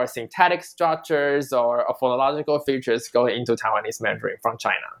vocabulary or syntactic structures or phonological features going into Taiwanese Mandarin from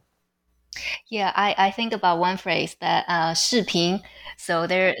China. Yeah, I think about one phrase that 视频. So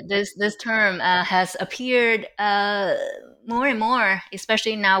this term has appeared more and more,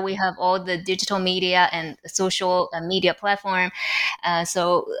 especially now we have all the digital media and social media platform.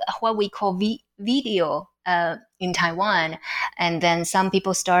 So what we call video in Taiwan, and then some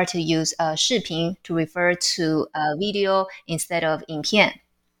people start to use 视频 to refer to video instead of 影片.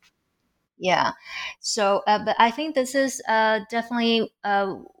 Yeah. So, but I think this is definitely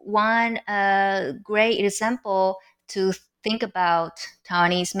one great example to think about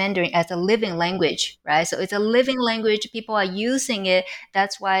Taiwanese Mandarin as a living language, right? So it's a living language. People are using it.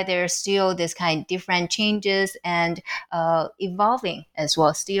 That's why there's still this kind of different changes and evolving as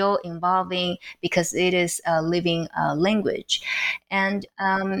well, still evolving because it is a living language. And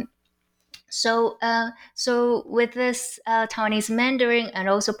So with this Taiwanese Mandarin and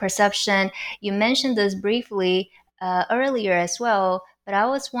also perception, you mentioned this briefly earlier as well, but I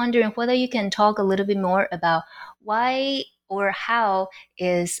was wondering whether you can talk a little bit more about why or how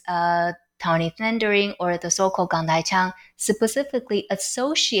is Taiwanese Mandarin or the so-called Gangdaiqiang specifically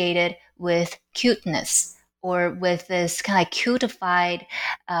associated with cuteness or with this kind of cutified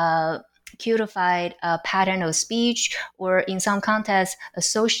pattern of speech, or in some contexts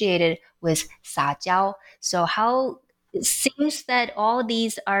associated with 撒娇. So how it seems that all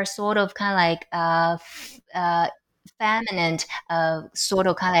these are sort of kind of like feminine sort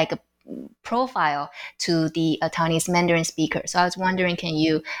of kind of like a profile to the Taiwanese Mandarin speaker. So I was wondering, can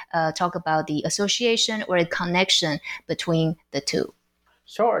you talk about the association or the connection between the two?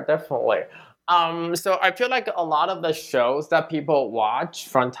 Sure, definitely. So I feel like a lot of the shows that people watch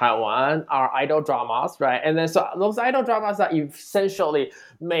from Taiwan are idol dramas, right? And then so those idol dramas are essentially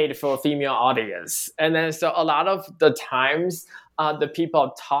made for a female audience. And then so a lot of the times the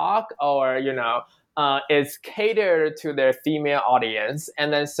people talk or, it's catered to their female audience.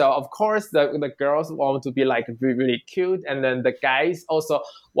 And then so of course the girls want to be like really, really cute. And then the guys also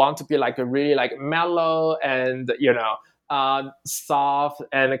want to be like really like mellow and, soft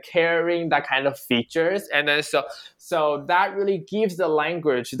and caring, that kind of features. And then so that really gives the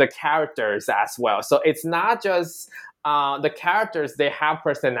language the characters as well. So it's not just the characters, they have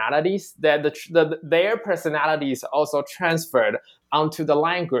personalities, that their personalities also transferred onto the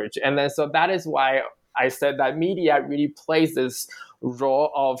language. And then so that is why I said that media really plays this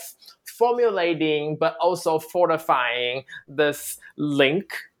role of formulating but also fortifying this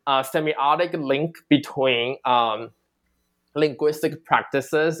link, semiotic link between linguistic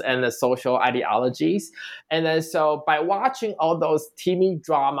practices and the social ideologies. And then so by watching all those TV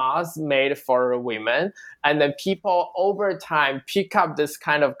dramas made for women, and then people over time pick up this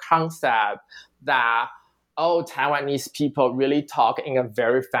kind of concept that, Taiwanese people really talk in a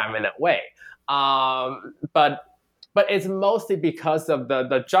very feminine way. But it's mostly because of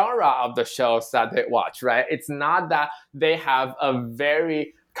the genre of the shows that they watch, right? It's not that they have a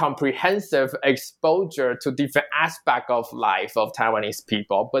very comprehensive exposure to different aspects of life of Taiwanese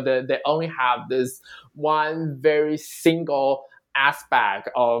people, but they only have this one very single aspect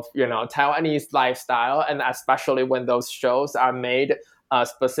of Taiwanese lifestyle, and especially when those shows are made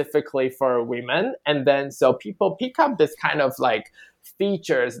specifically for women. And then so people pick up this kind of like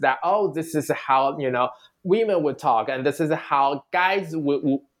features that, this is how women would talk, and this is how guys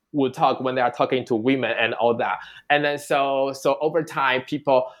would talk when they are talking to women and all that. And then so over time,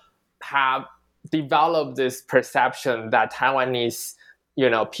 people have developed this perception that Taiwanese,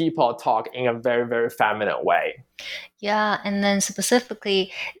 people talk in a very, very feminine way. Yeah, and then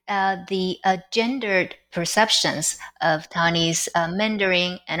specifically the gendered perceptions of Taiwanese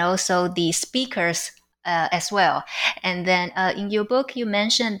Mandarin and also the speakers as well. And then in your book, you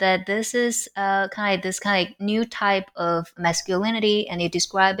mentioned that this is kind of new type of masculinity, and you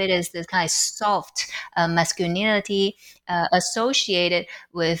describe it as this kind of soft masculinity associated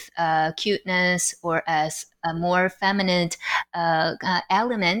with cuteness or as a more feminine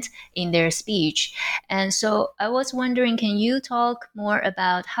element in their speech. And so I was wondering, can you talk more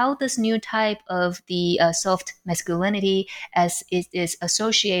about how this new type of the soft masculinity, as it is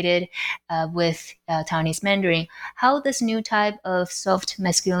associated with Taiwanese Mandarin, how this new type of soft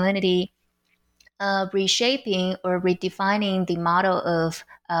masculinity reshaping or redefining the model of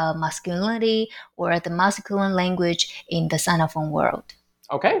masculinity or the masculine language in the Sinophone world?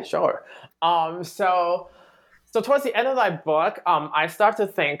 Okay, sure. So towards the end of my book, I start to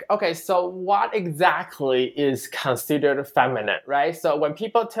think, okay, so what exactly is considered feminine, right? So when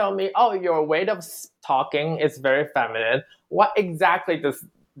people tell me, your way of talking is very feminine, what exactly does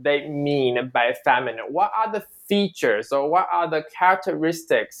they mean by feminine? What are the features or what are the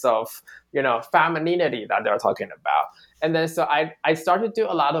characteristics of, femininity that they're talking about? And then so I started to do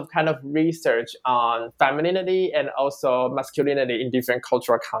a lot of kind of research on femininity and also masculinity in different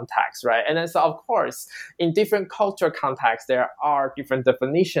cultural contexts, right? And then so of course, in different cultural contexts, there are different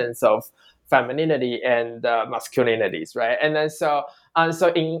definitions of femininity and masculinities, right? And then so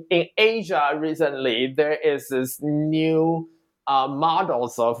in Asia recently, there is this new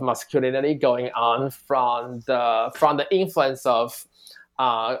models of masculinity going on from the influence of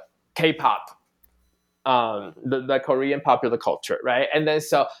K-pop, the Korean popular culture, right? And then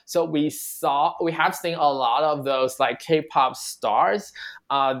so we have seen a lot of those like K-pop stars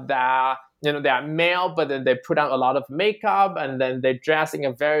that they are male, but then they put on a lot of makeup and then they dress in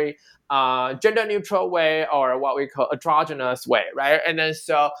a very gender neutral way, or what we call androgynous way, right? And then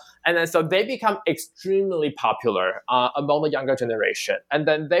so they become extremely popular among the younger generation, and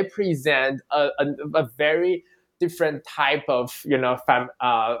then they present a very different type of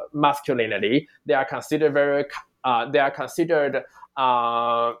masculinity. They are considered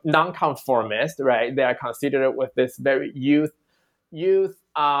nonconformist, right? They are considered with this very youth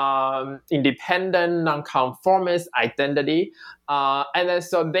independent nonconformist identity, and then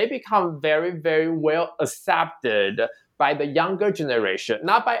so they become very, very well accepted by the younger generation,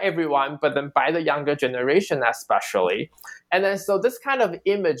 not by everyone, but then by the younger generation especially. And then so this kind of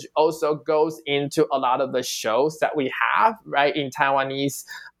image also goes into a lot of the shows that we have, right, in Taiwanese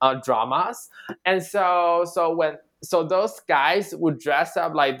dramas. And so so those guys would dress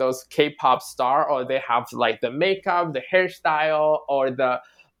up like those K-pop star, or they have like the makeup, the hairstyle, or the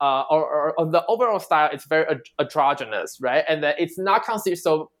or the overall style. It's very androgynous, right? And then it's not considered.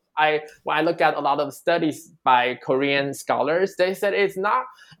 So when I look at a lot of studies by Korean scholars, they said it's not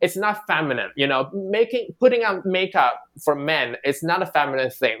feminine. Putting on makeup for men, it's not a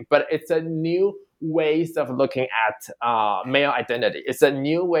feminine thing, but it's a new ways of looking at male identity. It's a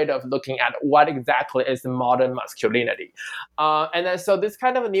new way of looking at what exactly is modern masculinity. And then so this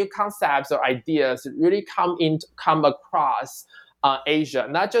kind of new concepts or ideas really come across Asia,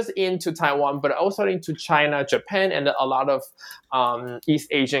 not just into Taiwan, but also into China, Japan, and a lot of East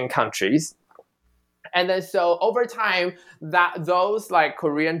Asian countries. And then so over time, that those like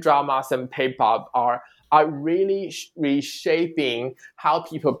Korean dramas and K-pop are really reshaping how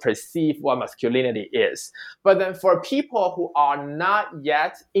people perceive what masculinity is. But then for people who are not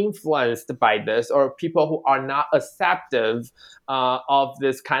yet influenced by this, or people who are not acceptive of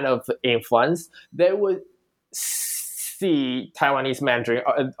this kind of influence, they would see Taiwanese Mandarin,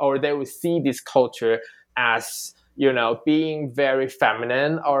 or they would see this culture as being very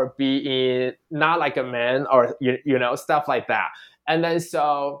feminine, or being not like a man, or stuff like that. And then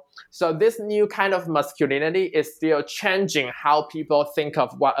so this new kind of masculinity is still changing how people think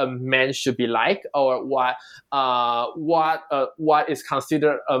of what a man should be like, or what is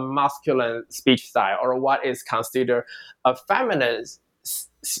considered a masculine speech style, or what is considered a feminine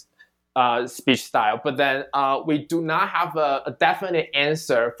speech style. But then we do not have a definite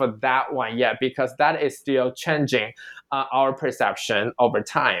answer for that one yet, because that is still changing our perception over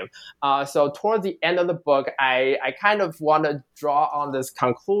time. So toward the end of the book, I kind of want to draw on this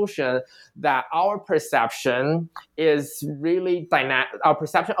conclusion that our perception is really dynamic. Our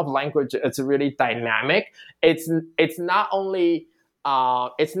perception of language is really dynamic. It's not only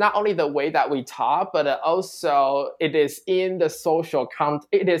the way that we talk, but also it is in the social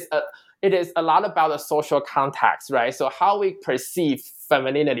it is a lot about the social context, right? So how we perceive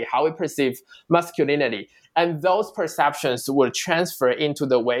femininity, how we perceive masculinity, and those perceptions will transfer into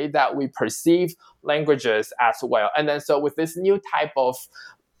the way that we perceive languages as well. And then so with this new type of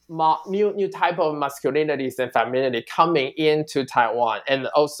masculinities and femininity coming into Taiwan and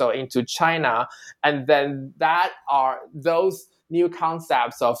also into China, and then those new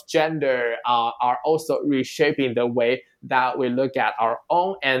concepts of gender are also reshaping the way that we look at our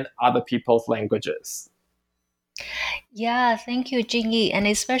own and other people's languages. Yeah, thank you, Jingyi. And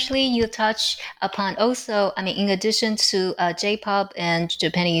especially you touch upon also, in addition to J-pop and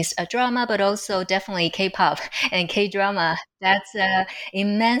Japanese drama, but also definitely K-pop and K-drama. That's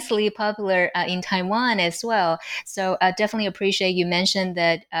immensely popular in Taiwan as well. So I definitely appreciate you mentioned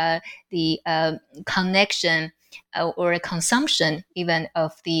that the connection or consumption even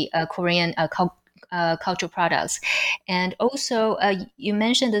of the Korean cultural products. And also, you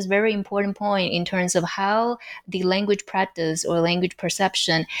mentioned this very important point in terms of how the language practice or language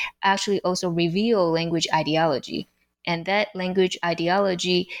perception actually also reveal language ideology. And that language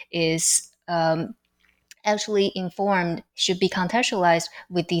ideology is actually should be contextualized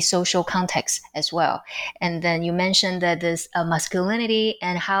with the social context as well. And then you mentioned that this masculinity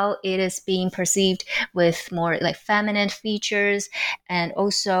and how it is being perceived with more like feminine features. And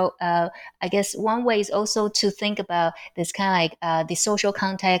also, I guess one way is also to think about this kind of like the social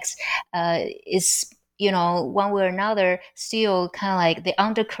context is, one way or another, still kind of like the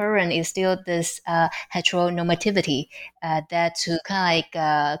undercurrent is still this heteronormativity that to kind of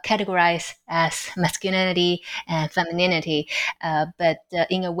like categorize as masculinity and femininity, but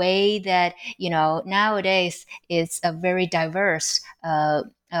in a way that, nowadays it's a very diverse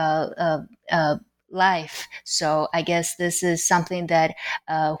life. So I guess this is something that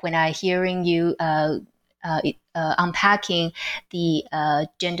when I hearing you unpacking the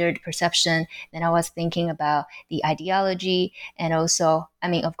gendered perception, then I was thinking about the ideology and also,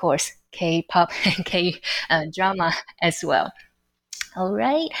 of course, K-pop and K-drama as well. All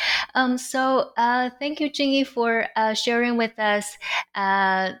right. So thank you, Jingyi, for sharing with us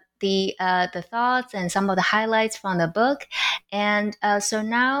the thoughts and some of the highlights from the book. And so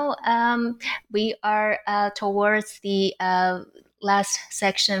now we are towards the last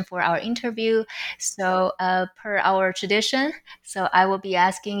section for our interview. So per our tradition, so I will be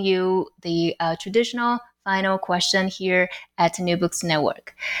asking you the traditional final question here at New Books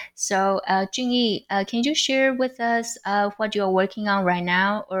Network. So Jingyi, can you share with us what you're working on right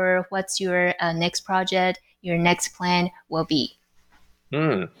now, or what's your next project, your next plan will be?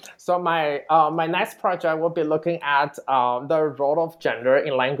 So my next project will be looking at the role of gender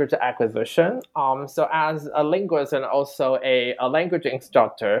in language acquisition. So as a linguist and also a language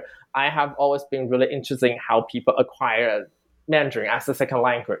instructor, I have always been really interested in how people acquire Mandarin as a second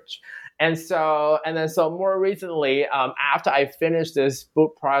language. And so more recently, after I finished this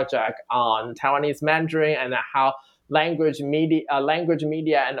book project on Taiwanese Mandarin and how language media,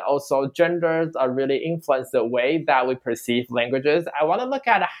 and also genders are really influence the way that we perceive languages, I want to look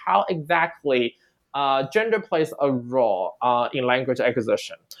at how exactly gender plays a role in language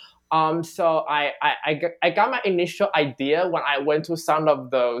acquisition. So I got my initial idea when I went to some of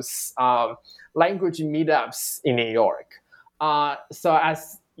those language meetups in New York. So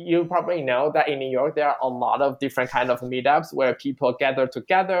as you probably know that in New York, there are a lot of different kind of meetups where people gather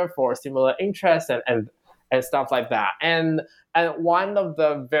together for similar interests and stuff like that. And one of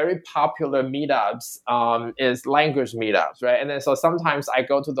the very popular meetups is language meetups, right? And then so sometimes I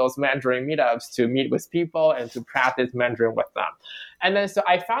go to those Mandarin meetups to meet with people and to practice Mandarin with them. And then so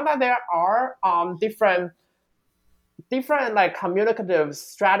I found that there are different like communicative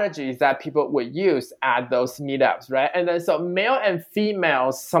strategies that people would use at those meetups, right? And then so male and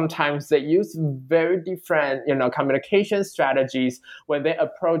females, sometimes they use very different, communication strategies when they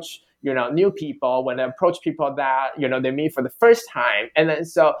approach new people, when they approach people that they meet for the first time. And then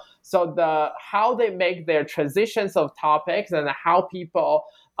so how they make their transitions of topics, and how people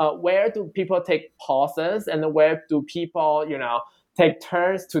where do people take pauses, and where do people take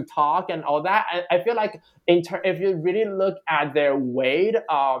turns to talk and all that. And I feel like if you really look at their way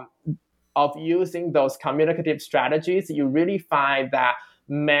of using those communicative strategies, you really find that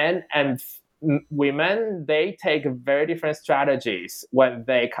men and women, they take very different strategies when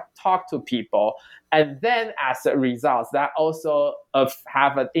they talk to people. And then as a result, that also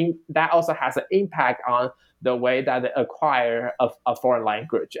has an impact on the way that they acquire a foreign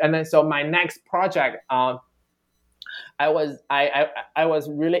language. And then so my next project, I was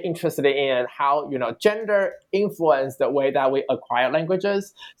really interested in how gender influenced the way that we acquire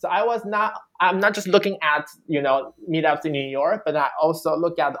languages. So I'm not just looking at meetups in New York, but I also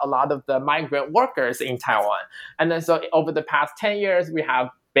look at a lot of the migrant workers in Taiwan. And then so over the past 10 years, we have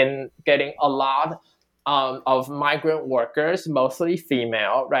been getting a lot of migrant workers, mostly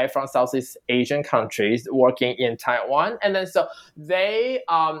female, right, from Southeast Asian countries working in Taiwan. And then so they,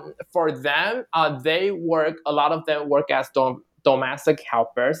 for them, a lot of them work as domestic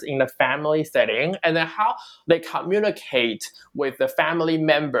helpers in the family setting, and then how they communicate with the family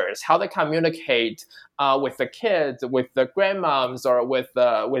members, how they communicate with the kids, with the grandmoms, or with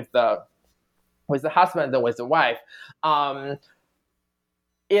the husband and with the wife,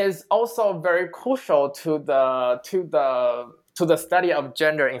 is also very crucial to the study of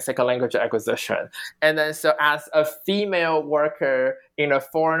gender in second language acquisition. And then so as a female worker in a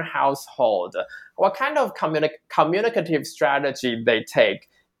foreign household, what kind of communicative strategy they take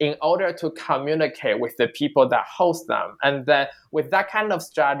in order to communicate with the people that host them? And then with that kind of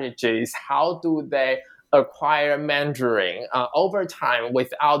strategies, how do they acquire Mandarin over time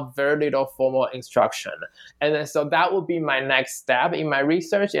without very little formal instruction? And then so that would be my next step in my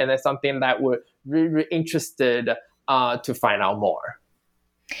research, and it's something that we're really interested to find out more.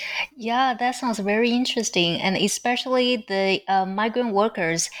 Yeah, that sounds very interesting. And especially the migrant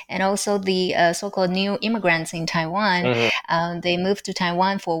workers and also the so-called new immigrants in Taiwan. They moved to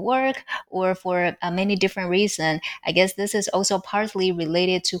Taiwan for work or for many different reasons. I guess this is also partly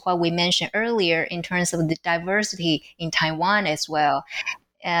related to what we mentioned earlier in terms of the diversity in Taiwan as well.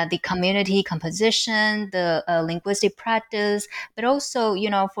 The community composition, the linguistic practice, but also,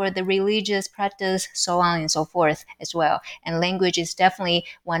 for the religious practice, so on and so forth as well. And language is definitely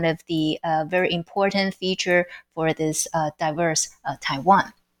one of the very important feature for this diverse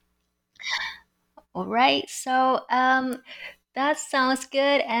Taiwan. All right, so that sounds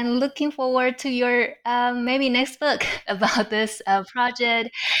good, and looking forward to your maybe next book about this project.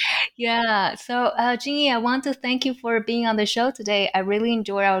 Yeah, so Jingyi, I want to thank you for being on the show today. I really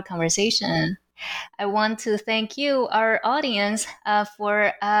enjoyed our conversation. I want to thank you, our audience,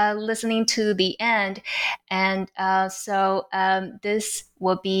 for listening to the end. And so this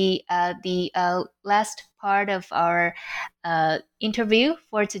will be the last part of our interview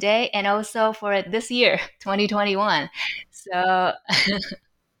for today, and also for this year, 2021. So,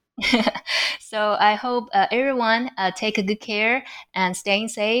 so I hope everyone take a good care and staying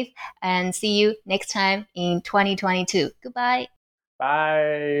safe, and see you next time in 2022. Goodbye.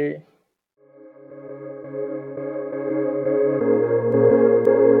 Bye.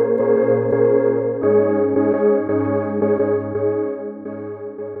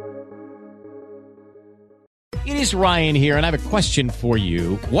 It is Ryan here, and I have a question for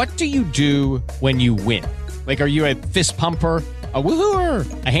you. What do you do when you win? Like, are you a fist pumper, a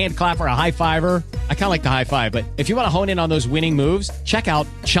woohooer, a hand clapper, a high fiver? I kind of like the high five, but if you want to hone in on those winning moves, check out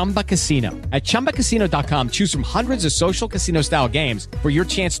Chumba Casino. At ChumbaCasino.com, choose from hundreds of social casino style games for your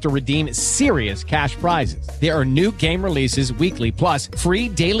chance to redeem serious cash prizes. There are new game releases weekly, plus free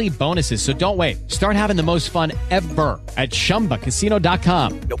daily bonuses. So don't wait. Start having the most fun ever at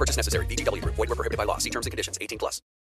ChumbaCasino.com. No purchase necessary. VGW Group. Void where prohibited by law. See terms and conditions. 18+.